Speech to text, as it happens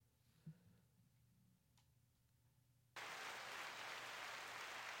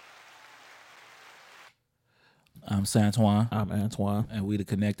I'm Santuan, I'm Antoine. and we the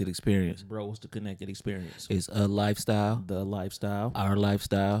Connected Experience. Bro, what's the connected experience? It's a lifestyle, The lifestyle. our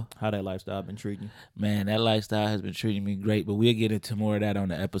lifestyle. How that lifestyle been treating you? Man, that lifestyle has been treating me great, but we'll get into more of that on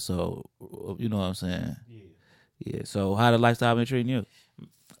the episode. You know what I'm saying? Yeah. So how the lifestyle been treating you?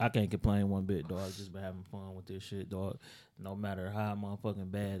 I can't complain one bit, dog. Just been having fun with this shit, dog. No matter how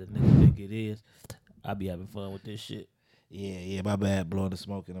motherfucking bad the nigga think it is, I be having fun with this shit. Yeah, my bad blowing the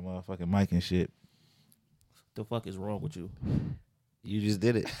smoke in the motherfucking mic and shit. The fuck is wrong with you? You just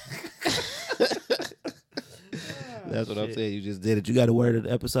did it. That's what I'm shit. saying. You just did it. You got a word of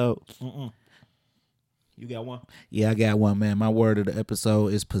the episode? You got one? Yeah, I got one, man. My word of the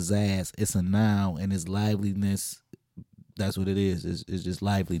episode is pizzazz. It's a noun and it's liveliness. That's what it is. It's just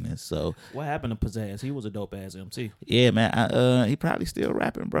liveliness. So What happened to Pizzazz? He was a dope ass MC. yeah, man. He probably still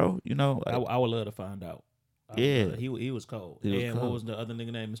rapping, bro. You know. I would love to find out. Yeah. He was cold. He was and cold. what was the other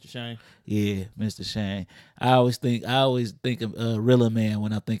nigga name? Mr. Shane? Yeah, Mr. Shane. I always think of Rilla Man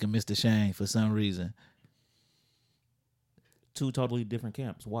when I think of Mr. Shane for some reason. Two totally different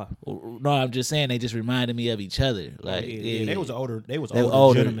camps. Why? No, I'm just saying they just reminded me of each other. Like yeah. They was older. They was They were older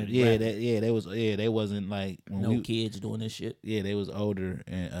older. gentlemen. Yeah, rapping. they wasn't like when No kids doing this shit. Yeah, they was older,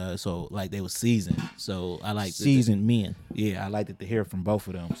 and so like they was seasoned. So I like Seasoned men. Yeah, I liked it to hear from both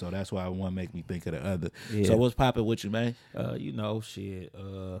of them. So that's why one make me think of the other. Yeah. So what's popping with you, man? Shit.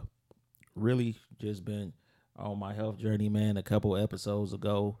 Really just been on my health journey, man. A couple episodes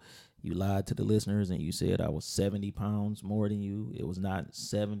ago, you lied to the listeners and you said I was 70 pounds more than you. It was not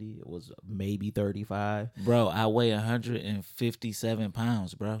 70. It was maybe 35. Bro, I weigh 157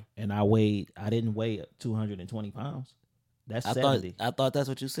 pounds, bro. And I didn't weigh 220 pounds. That's I 70. thought that's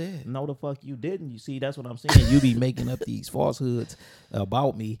what you said. No, the fuck you didn't. You see, that's what I'm saying. You be making up these falsehoods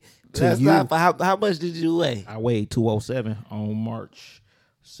about me. To That's you. not how much did you weigh? I weighed 207 on March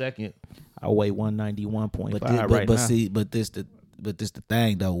 2nd. I weigh 191.5 right now. But this the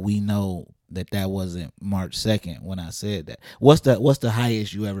thing though. We know that wasn't March 2nd when I said that. What's the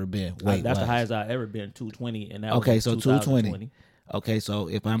highest you ever been? That's the highest I've ever been, 220, and that Okay, was so 220. Okay, so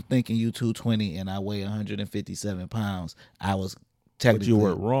if I'm thinking you 220 and I weigh 157 pounds, I was technically But you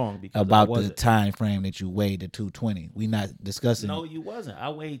were wrong because about I the wasn't. time frame that you weighed the 220. We not discussing. No, you wasn't. I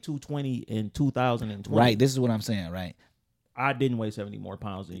weighed 220 in 2020. Right. This is what I'm saying. Right. I didn't weigh 70 more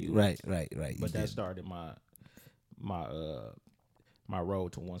pounds than you. Right. But that started my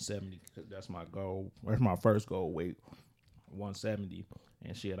road to 170 because that's my goal. That's my first goal weight, 170.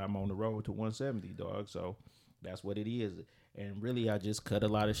 And shit, I'm on the road to 170, dog. So that's what it is. And really, I just cut a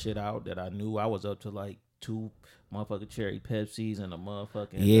lot of shit out that I knew I was up to, like 2 motherfucking cherry Pepsis and a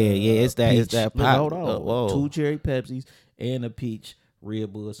motherfucking It's peach. that Look, pop. hold on. Whoa. 2 cherry Pepsis and a peach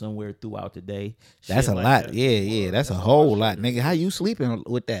Red Bull somewhere throughout the day. That's Shit a like lot. that. Yeah. That's a all whole my lot, shit. nigga. How you sleeping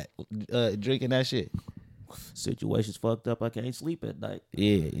with that? Drinking that shit. Situations fucked up. I can't sleep at night.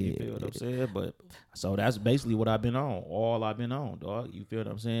 Yeah. You feel what I'm saying? But so that's basically what I've been on. All I've been on, dog. You feel what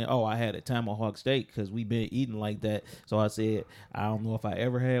I'm saying? Oh, I had a tomahawk steak because we been eating like that. So I said, I don't know if I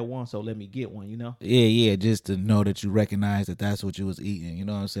ever had one, so let me get one. You know? Yeah, just to know that you recognize that that's what you was eating. You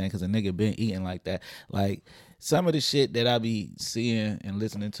know what I'm saying? Because a nigga been eating like that. Like some of the shit that I be seeing and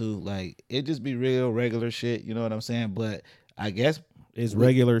listening to, like it just be real regular shit. You know what I'm saying? But I guess It's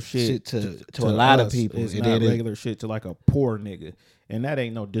regular shit to a lot of us. people. It's It not is. regular shit to like a poor nigga. And that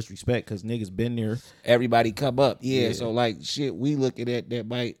ain't no disrespect because niggas been there. Everybody come up. Yeah, Yeah. so like shit we looking at that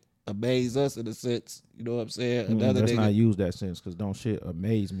might amaze us in a sense. You know what I'm saying? Another Let's nigga. not use that sense because don't shit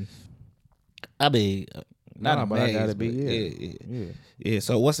amaze me. I mean, not Nah, but I amazed, gotta be, but yeah. yeah.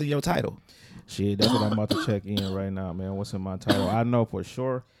 So what's in your title? Shit, that's what I'm about to check in right now, man. What's in my title? I know for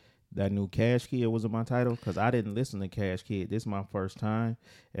sure that new Cash Kid was in my title because I didn't listen to Cash Kid. This is my first time,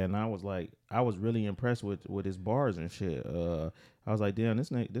 and I was really impressed with his bars and shit. I was like, damn, this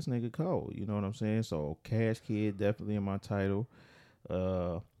nigga cold. You know what I'm saying? So Cash Kid definitely in my title.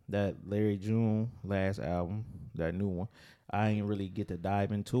 That Larry June last album, that new one. I ain't really get to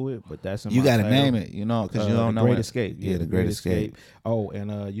dive into it, but that's in You my gotta title. name it, you know, because you don't The know Great it. Escape. Yeah, the Great Escape. Oh,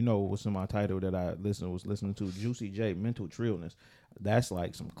 and you know what's in my title that I was listening to? Juicy J, Mental Trillness. That's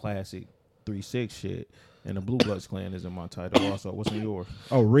like some classic 3-6 shit. And the Blue Bloods Clan is in my title also. What's in yours?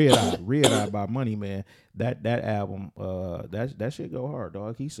 Oh, Red Eye by Money Man. That album, that shit go hard,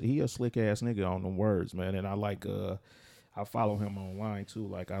 dog. He a slick ass nigga on them words, man. And I like I follow him online too.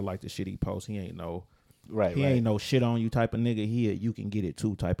 Like I like the shit he posts. He ain't no ain't no shit on you type of nigga. He a you can get it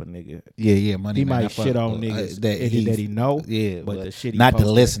too type of nigga. Yeah, Money He Man. might shit on niggas that he know. Yeah, but the shit he not the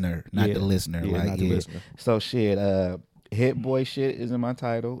posted- listener, not Yeah. the listener. Yeah, like not the listener. So shit, Hit Boy shit is in my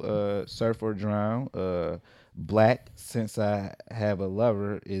title. Surf or Drown. Black Since I Have a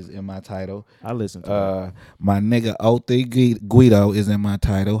Lover is in my title. I listened to that. My nigga O3 Guido is in my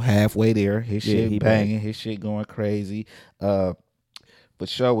title. Halfway there. His Yeah, shit he banging. His shit going crazy. For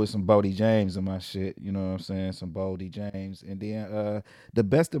sure with some Bodie James in my shit. You know what I'm saying? Some Bodie James. And then The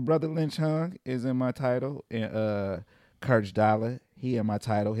Best of Brother Lynch Hung is in my title. And Kurtz Dollar, he in my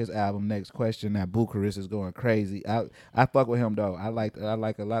title. His album Next Question, that Bucharest is going crazy. I fuck with him though. I like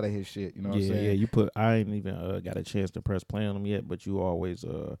a lot of his shit. You know what I'm saying? Yeah. You put. I ain't even got a chance to press play on him yet, but you always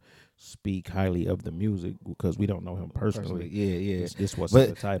speak highly of the music because we don't know him personally. Yeah. This was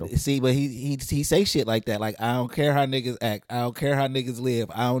the title. See, but he say shit like that. Like, I don't care how niggas act. I don't care how niggas live.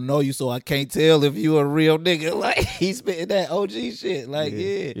 I don't know you, so I can't tell if you a real nigga. Like, he's spitting that OG shit. Like,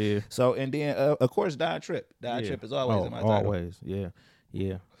 yeah. So, and then of course, Don Tripp. Don Tripp is always in my title. Always, yeah.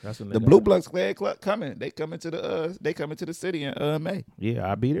 That's a nigga. The Blue Bloods Clan Club coming. They coming to the city in May. Yeah,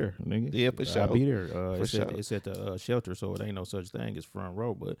 I'll be there, nigga. Yeah, for sure. I'll be there. It's at the shelter, so it ain't no such thing as front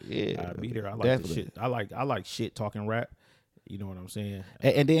row. But yeah, I'll be there. I like definitely. the shit. I like shit talking rap. You know what I'm saying?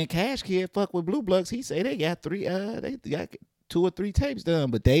 And then Cash Kid fuck with Blue Bloods. He say they got 2 or 3 tapes done,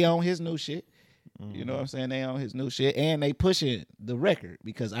 but they on his new shit. Mm-hmm. You know what I'm saying? They on his new shit, and they pushing the record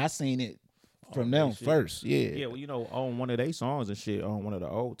because I seen it from them first. Yeah. Well, you know, on one of their songs and shit, on one of the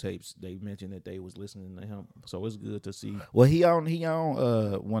old tapes, they mentioned that they was listening to him. So it's good to see. Well, he on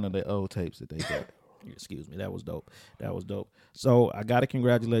one of the old tapes that they got. Excuse me. That was dope. So I gotta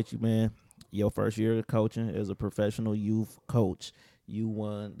congratulate you, man. Your first year of coaching as a professional youth coach, you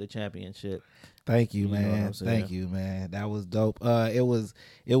won the championship. Thank you, man. Thank you, man. That was dope. It was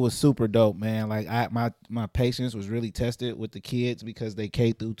super dope, man. Like my patience was really tested with the kids because they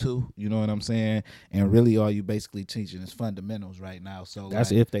K through 2. You know what I'm saying? And really, all you basically teaching is fundamentals right now. So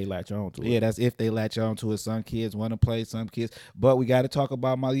that's if they latch on to it. Yeah, that's if they latch on to it. Some kids want to play, some kids. But we got to talk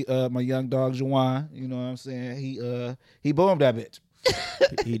about my young dog Juwan. You know what I'm saying? He boomed that bitch.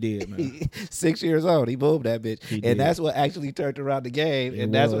 He did, man. 6 years old, he boomed that bitch, and that's what actually turned around the game,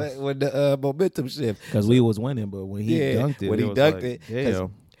 and that's when the momentum shift. Because we was winning, but when he dunked it,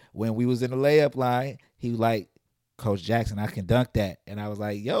 when we was in the layup line, he was like, Coach Jackson, I can dunk that, and I was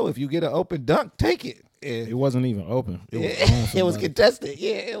like, yo, if you get an open dunk, take it. It wasn't even open. It was contested.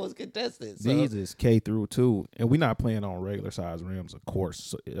 Yeah, it was contested. So. These is K through 2, and we're not playing on regular size rims, of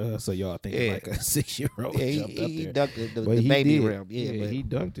course. So y'all think like a 6-year-old jumped up he there. Dunked the baby rim. Yeah, he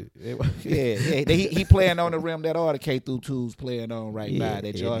dunked it. He playing on the rim that all the K through 2s playing on right now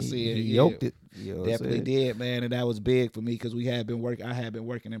that y'all see. He yoked it. You know definitely did, man, and that was big for me because I had been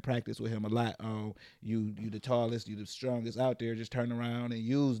working in practice with him a lot on you the tallest, you the strongest out there. Just turn around and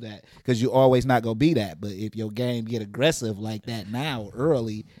use that because you always not gonna be that. But if your game get aggressive like that now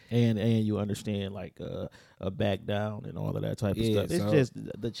early, and you understand like a back down and all of that type of stuff. It's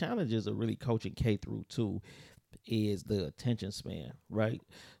just the challenges of really coaching K through 2 is the attention span, right?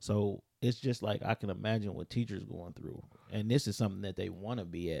 So it's just like I can imagine what teachers going through, and this is something that they want to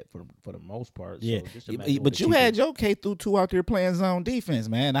be at for the most part. Yeah, so but you had your K through 2 out there playing zone defense,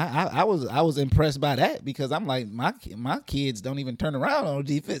 man. I was impressed by that because I'm like my kids don't even turn around on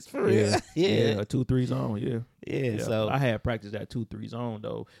defense for real. Yeah, a 2-3 zone. Yeah. So I had practiced that 2-3 zone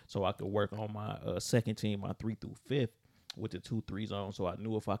though, so I could work on my second team, my 3 through 5th. With the 2-3 zone, so I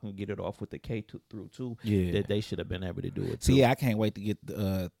knew if I can get it off with the K through 2, that they should have been able to do it. See, I can't wait to get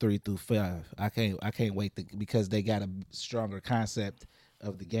 3 through 5. I can't wait because they got a stronger concept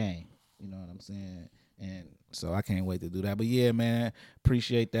of the game. You know what I'm saying? And so I can't wait to do that. But yeah, man,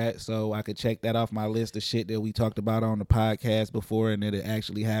 appreciate that. So I could check that off my list of shit that we talked about on the podcast before, and that it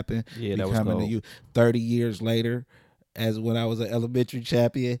actually happened. Yeah, that was cool. To you 30 years later. As when I was an elementary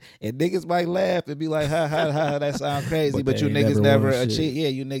champion, and niggas might laugh and be like, "Ha ha ha, that sounds crazy," but you niggas never achieved. Yeah,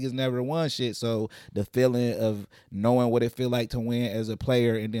 you niggas never won shit. So the feeling of knowing what it feel like to win as a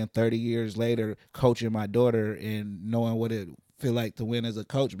player, and then 30 years later coaching my daughter and knowing what it feel like to win as a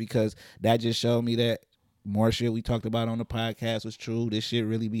coach, because that just showed me that more shit we talked about on the podcast was true. This shit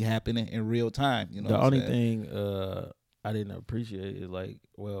really be happening in real time. You know, the only thing I didn't appreciate is like,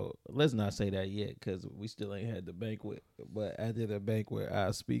 well, let's not say that yet because we still ain't had the banquet. But after the banquet,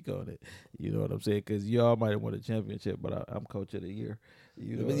 I'll speak on it. You know what I'm saying? Because y'all might have won a championship, but I'm coach of the year.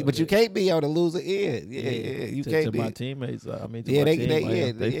 You know, but you can't be on the loser end. Yeah, you can't to be. my teammates. I mean, to yeah,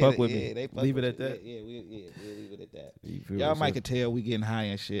 my they fuck with me. They leave it at that. Yeah, we'll leave it at that. Y'all might could tell we getting high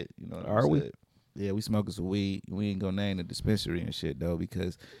and shit. You know, are we? Yeah, we smoking some weed. We ain't gonna name the dispensary and shit though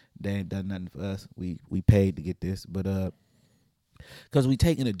because they ain't done nothing for us. We paid to get this, but because we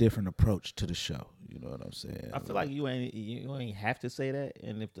taking a different approach to the show. You know what I'm saying? I feel like you ain't have to say that,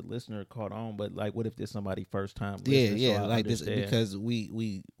 and if the listener caught on, but like, what if there's somebody first time? Yeah, like this because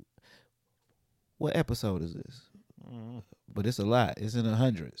we what episode is this? Mm-hmm. But it's a lot. It's in the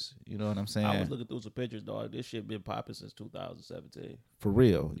hundreds. You know what I'm saying? I was looking through some pictures, dog. This shit been popping since 2017. For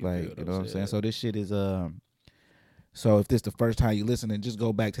real. You Like, feel you know what I'm saying? saying? So this shit is so if this the first time you listen, then just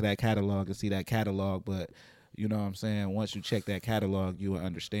go back to that catalog and see that catalog. But you know what I'm saying? Once you check that catalog, you will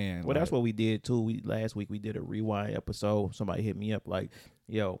understand. Well, that's what we did too. Last week we did a rewind episode. Somebody hit me up like,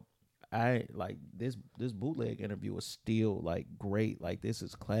 "Yo, I like this bootleg interview is still like great. Like this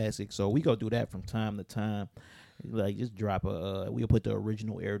is classic." So we go do that from time to time. Like just drop a we'll put the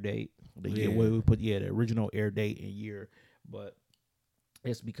original air date. The original air date and year. But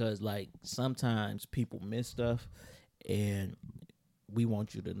it's because like sometimes people miss stuff, and we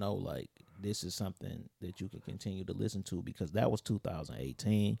want you to know like this is something that you can continue to listen to, because that was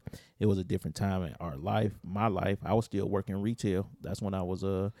 2018. It was a different time in our life, my life. I was still working retail. That's when I was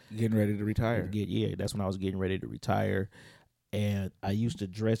getting ready to retire. That's when I was getting ready to retire, and I used to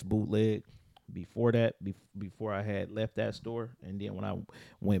dress bootleg. Before that, before I had left that store, and then when I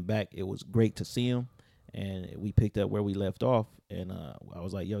went back, it was great to see him. And we picked up where we left off, and I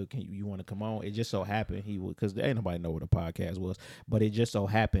was like, "Yo, can you want to come on?" It just so happened he would, because ain't nobody know what a podcast was, but it just so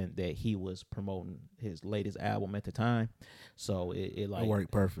happened that he was promoting his latest album at the time, so it like It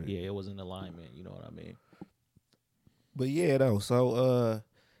worked perfect. Yeah, it was in alignment. You know what I mean? But yeah, though. So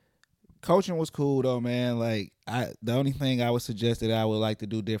coaching was cool though, man. Like the only thing I would suggest that I would like to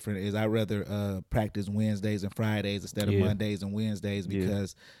do different is I'd rather practice Wednesdays and Fridays instead of Mondays and Wednesdays,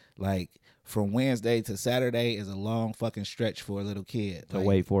 because like from Wednesday to Saturday is a long fucking stretch for a little kid. To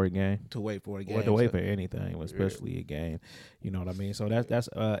wait for a game. Or to wait for anything, especially a game. You know what I mean? So that's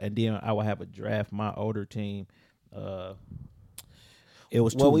and then I would have a draft. My older team, it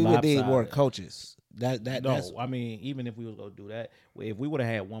was too we would lopsided. need more coaches. I mean, even if we was gonna do that, if we would have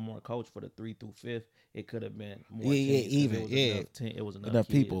had one more coach for the 3 through 5th, it could have been more. It was enough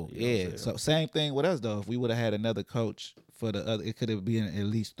people. Kids, So same thing with us though. If we would have had another coach for the other, it could have been at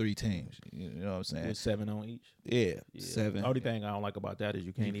least 3 teams. You know what I'm saying? With 7 on each. Yeah, 7. The only thing I don't like about that is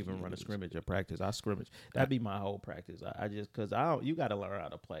you can't even run a scrimmage or practice. I scrimmage. That'd be my whole practice. I just because you got to learn how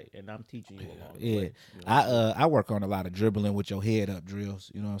to play, and I'm teaching you along the way. You know I work on a lot of dribbling with your head up drills.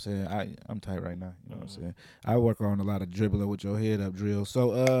 You know what I'm saying? I'm tight right now. You know what I'm saying? I work on a lot of dribbling with your head up drills.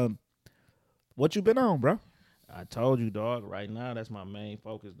 So what you been on, bro? I told you, dog. Right now, that's my main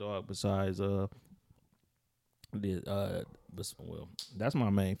focus, dog. Besides that's my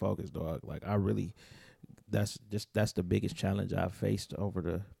main focus, dog. Like I really, that's the biggest challenge I've faced over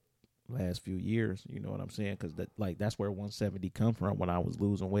the last few years. You know what I'm saying? Because that's where 170 come from when I was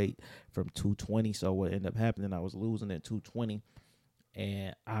losing weight from 220. So what ended up happening, I was losing at 220,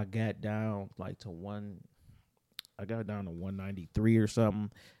 and I got down to 193 or something.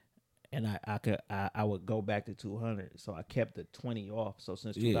 And I would go back to 200, so I kept the 20 off. So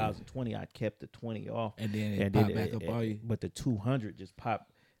since 2020, I kept the 20 off, and then it popped back up on you. But the 200 just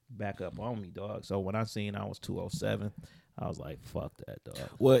popped back up on me, dog. So when I seen I was 207, I was like, "Fuck that, dog."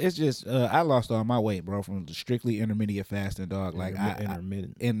 Well, it's just I lost all my weight, bro, from strictly intermediate fasting, dog. Like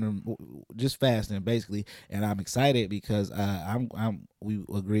just fasting basically, and I'm excited because we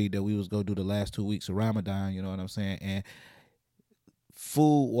agreed that we was gonna do the last 2 weeks of Ramadan. You know what I'm saying? And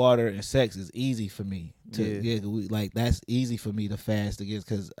food, water, and sex is easy for me that's easy for me to fast against,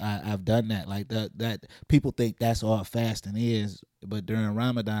 because I've done that. Like that people think that's all fasting is, but during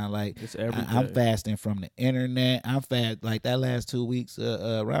Ramadan, like I'm fasting from the internet. I'm fast like that last 2 weeks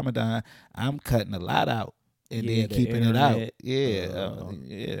of Ramadan. I'm cutting a lot out and then keeping internet, it out.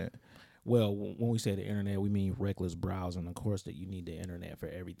 Well, when we say the internet, we mean reckless browsing. Of course, that you need the internet for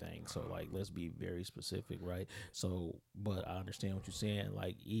everything. So, like, let's be very specific, right? So, but I understand what you're saying.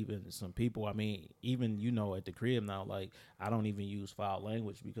 Like, even some people, I mean, even, at the crib now, like, I don't even use foul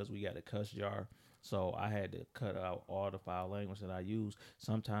language because we got a cuss jar. So I had to cut out all the foul language that I use.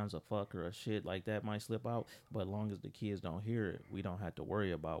 Sometimes a fuck or a shit like that might slip out, but as long as the kids don't hear it, we don't have to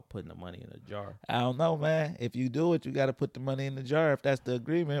worry about putting the money in the jar. I don't know, man. If you do it, you got to put the money in the jar. If that's the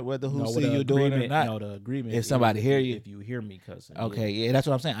agreement, whether see you doing it or not. No, the agreement. If somebody hear you, if you hear me cussing. Okay, yeah, that's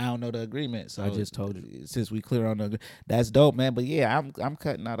what I'm saying. I don't know the agreement, so I just told you. Since we clear on that's dope, man. But yeah, I'm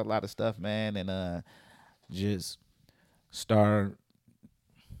cutting out a lot of stuff, man, and just start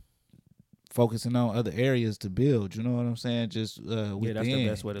focusing on other areas to build. You know what I'm saying? Just within. That's the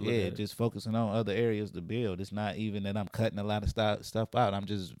best way to look at it. Just focusing on other areas to build. It's not even that I'm cutting a lot of stuff out. I'm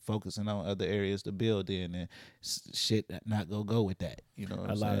just focusing on other areas to build in, and shit not gonna go with that. You know what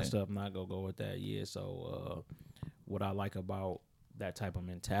I'm saying? A lot of stuff not gonna go with that. Yeah. So what I like about that type of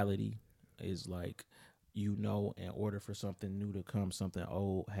mentality is like, in order for something new to come, something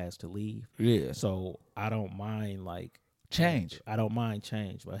old has to leave. Yeah. So I don't mind like Change. I don't mind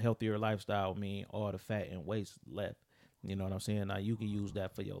change, but healthier lifestyle mean all the fat and waste left. You know what I'm saying? Now you can use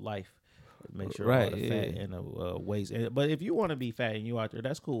that for your life. Make sure all the fat and the waste. But if you want to be fat and you out there,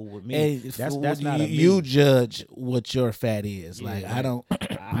 that's cool with me. Hey, that's not a me. You judge what your fat is. Like I don't.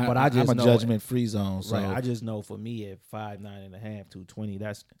 But I just I'm a know judgment free zone. So. Right. I just know for me at 5'9.5", 220,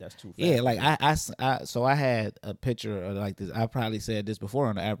 that's too fat. Yeah, like I had a picture of like this. I probably said this before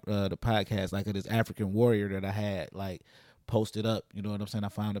on the podcast, like of this African warrior that I had like posted up. You know what I'm saying? I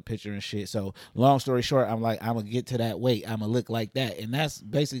found a picture and shit. So long story short, I'm like, I'm gonna get to that weight. I'm gonna look like that, and that's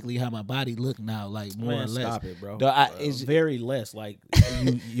basically how my body look now, like more or less. Stop it, bro. It's very less. Like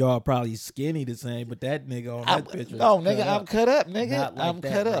y'all probably skinny the same, but that nigga on that picture. No, nigga, I'm cut up, nigga. Like I'm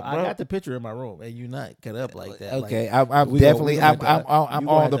cut up, bro. I got the picture in my room, and you not cut up like that. Okay, like, I'm definitely I'm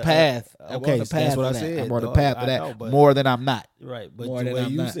on the path. Okay, that's what I said. I'm on the path of that more than I'm not. Right, but the way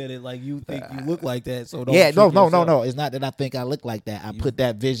you said it, like you think you look like that, so don't. Yeah, no. It's not that I think I look like that. I put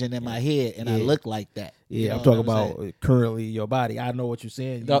that vision in my head, and I look like that. Yeah, I'm talking about currently your body. I know what you're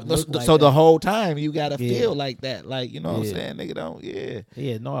saying. So the whole time you gotta feel like that, like you know what I'm saying, nigga. Don't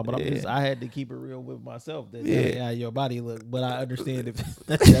but I'm just, I had to keep it real with myself. That your body look, but I understand if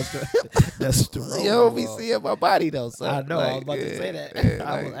that's the role. You don't be seeing my body though. So I know. I was about to say that.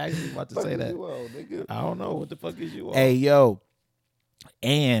 I was actually about to say that. I don't know what the fuck is you on. Hey yo.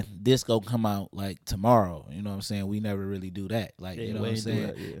 And this gonna come out like tomorrow. You know what I'm saying? We never really do that. Like, you know what I'm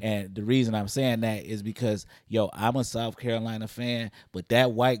saying? And the reason I'm saying that is because, yo, I'm a South Carolina fan, but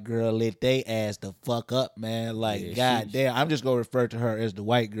that white girl lit they ass the fuck up, man. Like, goddamn. I'm just gonna refer to her as the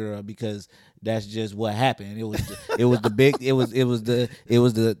white girl because that's just what happened. It was the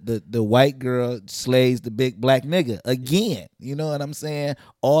white girl slays the big black nigga again. You know what I'm saying?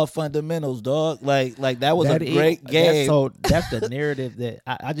 All fundamentals, dog. Like that was a great game. That's the narrative that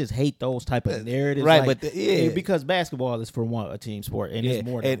I just hate those type of narratives. Right, like, but because basketball is for a team sport and it's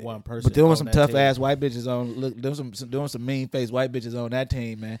more than one person. But there was some tough ass white bitches on. Look, there was some mean faced white bitches on that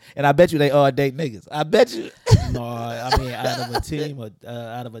team, man. And I bet you they all date niggas. I bet you. No, I mean out of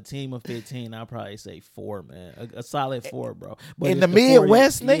a team of 15. I'll probably say 4, man. A solid 4, bro. But in the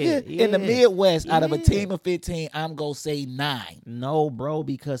Midwest, nigga. In the Midwest, out of a team of 15, I'm gonna say 9. No, bro,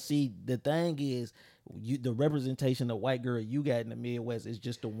 because see, the thing is, the representation of white girl you got in the Midwest is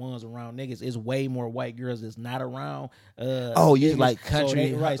just the ones around niggas. It's way more white girls that's not around. You like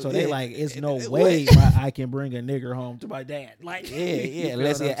country, right? So they like, it's no way I can bring a nigger home to my dad. Like,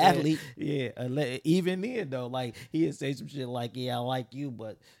 unless he's an athlete. Yeah, even then though, like he'd say some shit like, "Yeah, I like you,"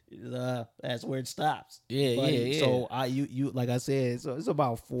 but that's where it stops. Yeah. So you like I said, so it's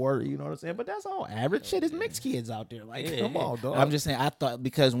about 4. You know what I'm saying? But that's all average shit. It's mixed kids out there. Like, come on, dog. I'm just saying. I thought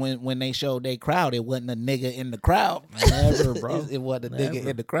because when they showed their crowd, it wasn't a nigga in the crowd. Never, bro. It wasn't a nigga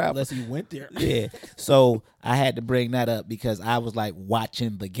in the crowd unless he went there. Yeah. So I had to bring that up because I was like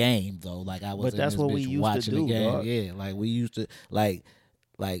watching the game though. Like I was. But that's what we used watching to do, the game. Dog. Yeah. Like we used to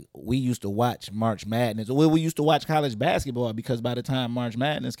we used to watch March Madness. Well, we used to watch college basketball because by the time March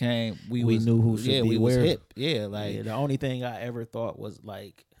Madness came, we knew who should be where. Was hip. Yeah, like the only thing I ever thought was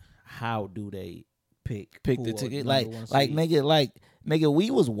like, how do they pick the ticket? Nigga, we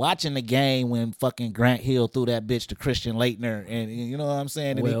was watching the game when fucking Grant Hill threw that bitch to Christian Laettner, and you know what I'm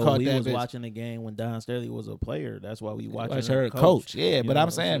saying? And we was bitch. watching the game when Don Sterling was a player. That's why we watched her coach. Yeah, but I'm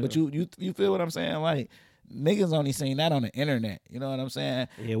saying, but you feel what I'm saying? Like, niggas only seen that on the internet. You know what I'm saying?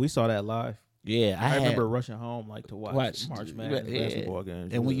 Yeah, we saw that live. Yeah, I remember rushing home like to watch March Madness basketball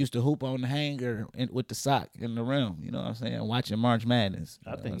games. And we used to hoop on the hanger with the sock in the rim. You know what I'm saying? Watching March Madness.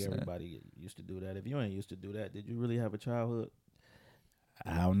 I think everybody used to do that. If you ain't used to do that, did you really have a childhood?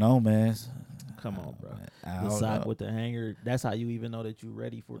 I don't know, man. Come on, bro. The sock with the hanger. That's how you even know that you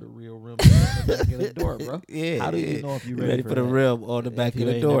ready for the real rim on the back of the door, bro. Yeah. How do you know if you ready for the rim on the back of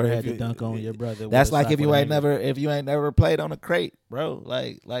the door? Had to dunk on your brother. That's like if you ain't never played on a crate, bro.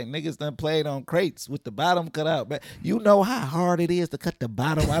 Like niggas done played on crates with the bottom cut out, man. You know how hard it is to cut the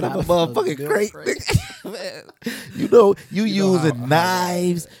bottom out of a motherfucking crate. Man. You know you using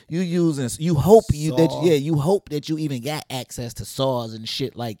knives. You hope that you even got access to saws and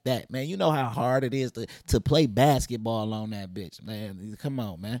shit like that, man. You know how hard it is to play basketball on that bitch, man. Come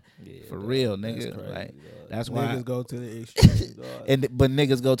on, man. Yeah, for real, nigga. Crazy, like, that's why niggas go to the extreme. But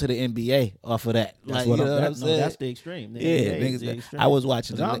niggas go to the NBA off of that. That's like, that's the extreme. Niggas. I was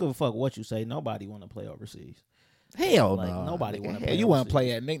watching. I don't give a fuck what you say. Nobody want to play overseas. Hell Like, no. nobody Nigga, wanna hell, play you want to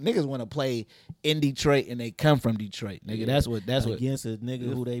play overseas. at niggas want to play in Detroit and they come from Detroit, nigga. Yeah. That's what. Against a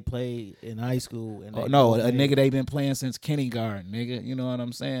nigga who they played in high school. And Oh, they no, both a made- nigga they been playing since kindergarten, nigga. You know what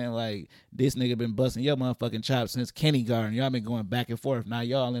I'm saying? Like this nigga been busting your motherfucking chops since kindergarten. Y'all been going back and forth. Now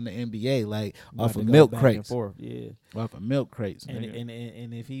y'all in the NBA, like about off to of go milk back and crates, forth. Yeah. off of milk crates. And, nigga.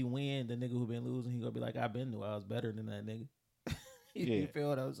 and if he win, the nigga who been losing, he gonna be like, I been knew I was better than that nigga. Yeah. You feel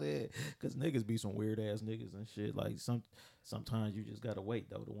what I'm saying? Because niggas be some weird ass niggas and shit. Like sometimes you just gotta wait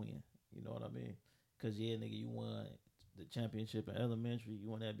though to win. You know what I mean? Because yeah, nigga, you won the championship in elementary. You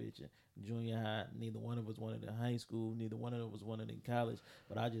won that bitch in junior high. Neither one of us won it in high school. Neither one of us won it in college.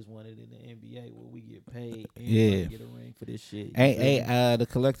 But I just won it in the NBA where we get paid and Yeah. get a ring for this shit. You Ain't feel me? the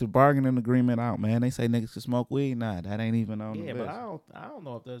collective bargaining agreement out, man. They say niggas can smoke weed. Nah, that ain't even on Yeah, the but list. I don't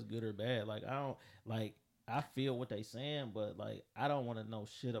know if that's good or bad. Like I don't like I feel what they saying, but like I don't want to know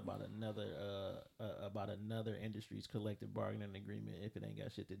shit about another industry's collective bargaining agreement if it ain't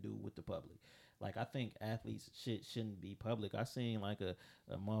got shit to do with the public. Like I think athletes shit shouldn't be public. I seen like a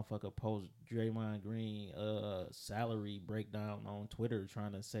motherfucker post Draymond Green salary breakdown on Twitter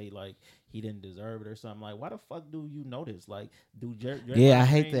trying to say like he didn't deserve it or something. Like why the fuck do you know this? Like do Draymond Yeah, I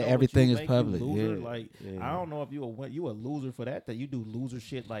hate Green that know what everything you is make, public. you loser? Yeah, Like yeah. I don't know if you a loser for that you do loser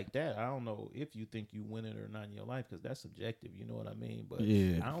shit like that. I don't know if you think you win it or not in your life because that's subjective. You know what I mean? But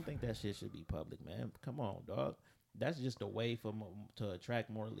Yeah. I don't think that shit should be public, man. Come on, dog. That's just a way to attract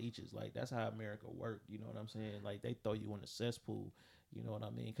more leeches. Like that's how America worked. You know what I'm saying? Like they throw you in a cesspool. You know what I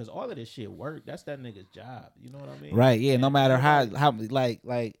mean? Because all of this shit work. That's that nigga's job. You know what I mean? Right, yeah. No And matter nobody- how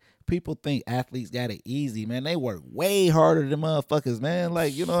like people think athletes got it easy, man. They work way harder than motherfuckers, man.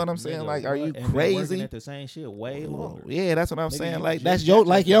 Like, you know what I'm saying? Nigga, Like, are what? you And been working crazy? at the same shit way longer. Yeah, that's what I'm Nigga, saying. you Like, just that's got your your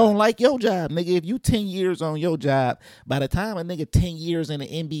like you job. don't like your job, nigga. If you 10 years on your job, by the time a nigga 10 years in the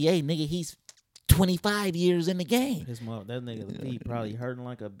NBA, nigga, he's 25 years in the game. His mom, that nigga's feet probably hurting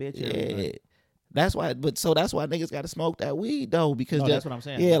like a bitch. Every Yeah. night. That's why, that's why niggas got to smoke that weed though, because No, that- that's what I'm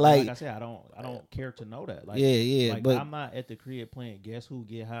saying. Yeah, like like I said, I don't care to know that. Like, yeah, like but I'm not at the crib playing Guess Who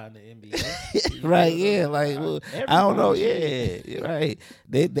Get High in the NBA. You right, know yeah, what I'm like saying? well, I don't know, Everybody yeah, right.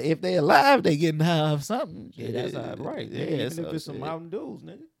 They if they alive, they getting high off something. Yeah, that's how, right. Yeah, Yeah, even so if it's some shit. Mountain Dews,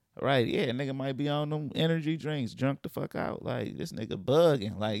 nigga. Right, yeah, nigga might be on them energy drinks, drunk the fuck out. Like this nigga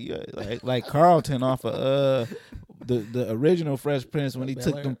bugging, like yeah, like Carlton off of the original Fresh Prince when he Bel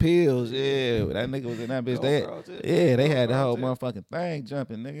took Air. them pills. Yeah, that nigga was in that bitch. Go They, Carlton. yeah, they Go had the whole Carlton. motherfucking thing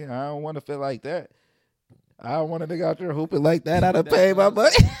jumping, nigga. I don't want to feel like that. I don't want a nigga out there hooping like that. I'd have That's paid my what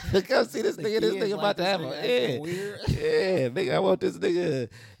money I'm to come see this The nigga. This kids nigga like about to this have nigga a acting yeah. weird. Yeah, nigga, I want this nigga.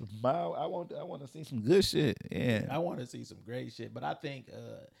 I want to see some good shit. Yeah, I want to see some great shit, but I think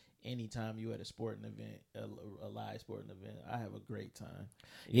anytime you at a sporting event, a live sporting event, I have a great time.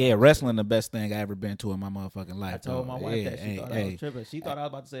 You yeah. know, Wrestling the best thing I ever been to in my motherfucking life. I told my though. wife Yeah, that she hey, thought I hey. was tripping. She thought I was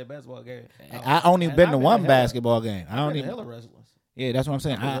about to say a basketball game. I only And been I've to been one hella- basketball game. I I've only been to hella wrestlers. yeah, that's what I'm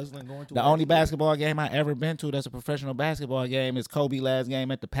saying. I've been wrestling, going to The a only wrestling. basketball game I ever been to that's a professional basketball game is Kobe last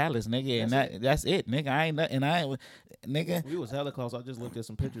game at the Palace, nigga, and that's it, nigga. I ain't nothing. I ain't, nigga. We was hella close. I just looked at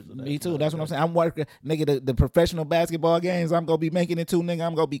some pictures of that. Me too. That's what I'm saying. I'm working, nigga. The professional basketball games I'm gonna be making it to, nigga.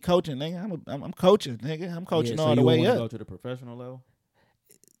 I'm gonna be coaching, nigga. I'm coaching, nigga. I'm coaching so all the you way wanna up. Go to the professional level.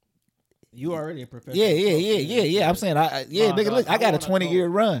 You already a professional. Yeah. I'm saying, Nah, nigga. dog, Look, I got a wanna 20-year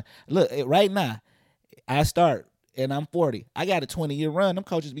go- run. Look, right now, I start and I'm 40. I got a 20-year run. Them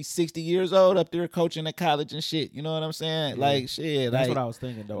coaches be 60 years old up there coaching at college and shit. You know what I'm saying? Yeah. Like shit. That's like, what I was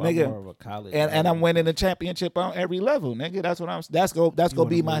thinking though. nigga, I'm more of a college. and I'm winning the championship on every level, nigga. That's what I'm. That's gonna wanna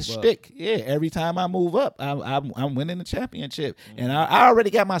be my move up. shtick. Yeah, every time I move up, I'm winning the championship, and I already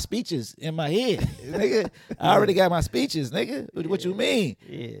got my speeches in my head, nigga. I already got my speeches, nigga. What you mean?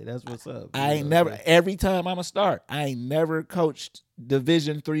 Yeah, that's what's up. I ain't never. Every time I'm a start, I ain't never coached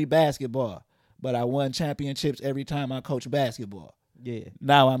Division III basketball, but I won championships every time I coached basketball. Yeah.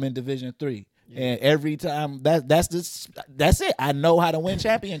 Now I'm in Division III. And every time that's it. I know how to win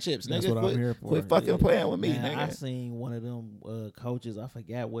championships. That's Nigga, what quit, I'm here for. quit fucking playing with me, Man, I nigga. seen one of them coaches. I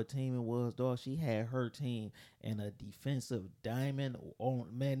forgot what team it was, dog. She had her team and a defensive diamond on.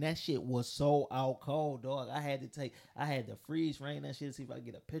 Man, that shit was so out cold, dog. I had to freeze frame that shit to see if I could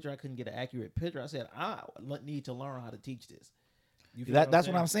get a picture. I couldn't get an accurate picture. I said I need to learn how to teach this. You feel That's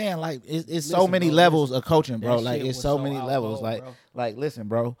what I'm saying. Like it's so Listen, many bro, levels listen. of coaching, bro. That Like shit it's was so so many out levels. cold, bro. Like listen,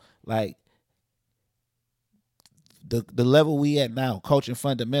 bro. Like the level we at now, coaching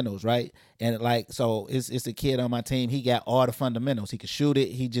fundamentals, right? And like so, it's a kid on my team. He got all the fundamentals. He can shoot it.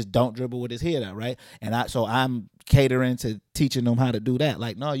 He just don't dribble with his head out, right? And I'm catering to teaching them how to do that.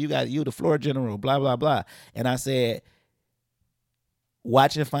 Like, no, you the floor general, blah blah blah. And I said,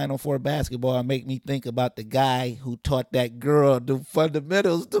 watching Final Four basketball make me think about the guy who taught that girl the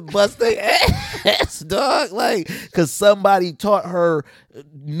fundamentals to bust their ass, dog. Like, cause somebody taught her,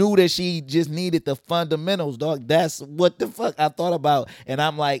 knew that she just needed the fundamentals, dog. That's what the fuck I thought about. And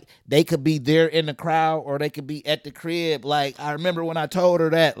I'm like, they could be there in the crowd or they could be at the crib. Like, I remember when I told her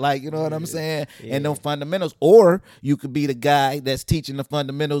that, like, you know what I'm saying? Yeah. And them fundamentals. Or you could be the guy that's teaching the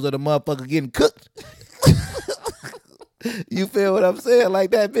fundamentals of the motherfucker getting cooked. You feel what I'm saying?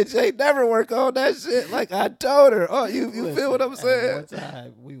 Like, that bitch ain't never work on that shit. Like I told her. Oh, you feel what I'm saying? One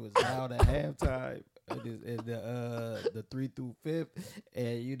time we was down at halftime in the 3 through 5th,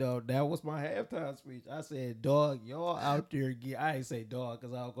 and you know that was my halftime speech. I said, "Dog, y'all out there get." I ain't say dog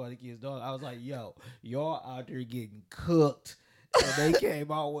because I don't call the kids dog. I was like, "Yo, y'all out there getting cooked." And they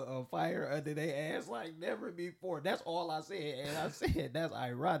came out with a fire under their ass like never before. That's all I said. And I said, that's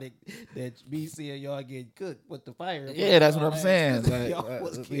ironic that me seeing y'all getting cooked with the fire. Yeah, that's what I'm saying. Like, Y'all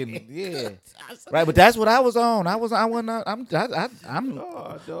was getting yeah, right. But that's what I was on. I'm. Oh,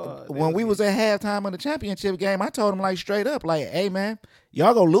 dog. When we was at halftime of the championship game, I told him like straight up, like, "Hey man,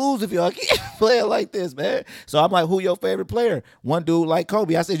 y'all gonna lose if y'all keep playing like this, man." So I'm like, "Who your favorite player?" One dude like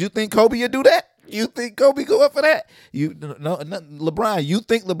Kobe. I said, "You think Kobe would do that? You think Kobe go up for that? You no, LeBron. You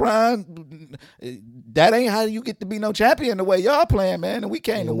think LeBron? That ain't how you get to be no champion the way y'all playing, man. And we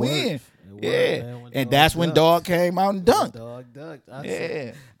came to win." Yeah, and that's when Dog came out and dunked. Dog dunked.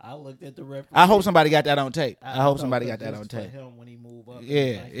 Yeah. I looked at the referee. I hope somebody got that on tape. I hope somebody got that on for tape. him when he moved up. Yeah,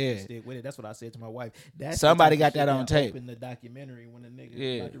 and yeah. Stick with it. That's what I said to my wife. That's Somebody the type got of that shit on tape. In the documentary when the nigga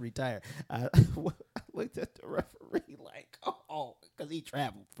Yeah. about to retire, I looked at the referee like, oh, because he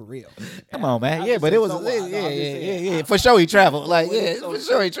traveled for real. Come on, man. I Yeah, just but said, it was so what? yeah. For sure he traveled. Like, yeah, So for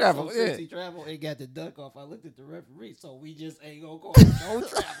sure he traveled. So Yeah. since he traveled and got the dunk off, I looked at the referee. So we just ain't gonna go. No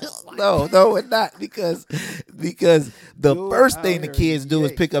travel. Like, No, it's not because the Dude first out thing the here kids do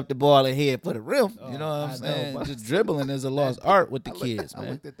is yank. pick up the ball and head for the rim. You know what I I'm know, saying? but- Just dribbling is a lost art with the kids, I man.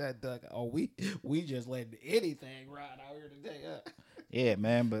 looked at that dunk. Oh, we just letting anything ride out here today. Yeah,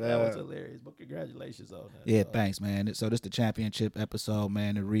 man. But That was hilarious. But congratulations on that. yeah, thanks, man. So this the championship episode,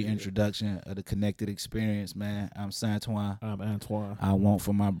 man. The reintroduction of the Connected Experience, man. I'm Santuan. I'm Antoine. I want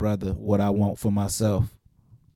for my brother what I want for myself.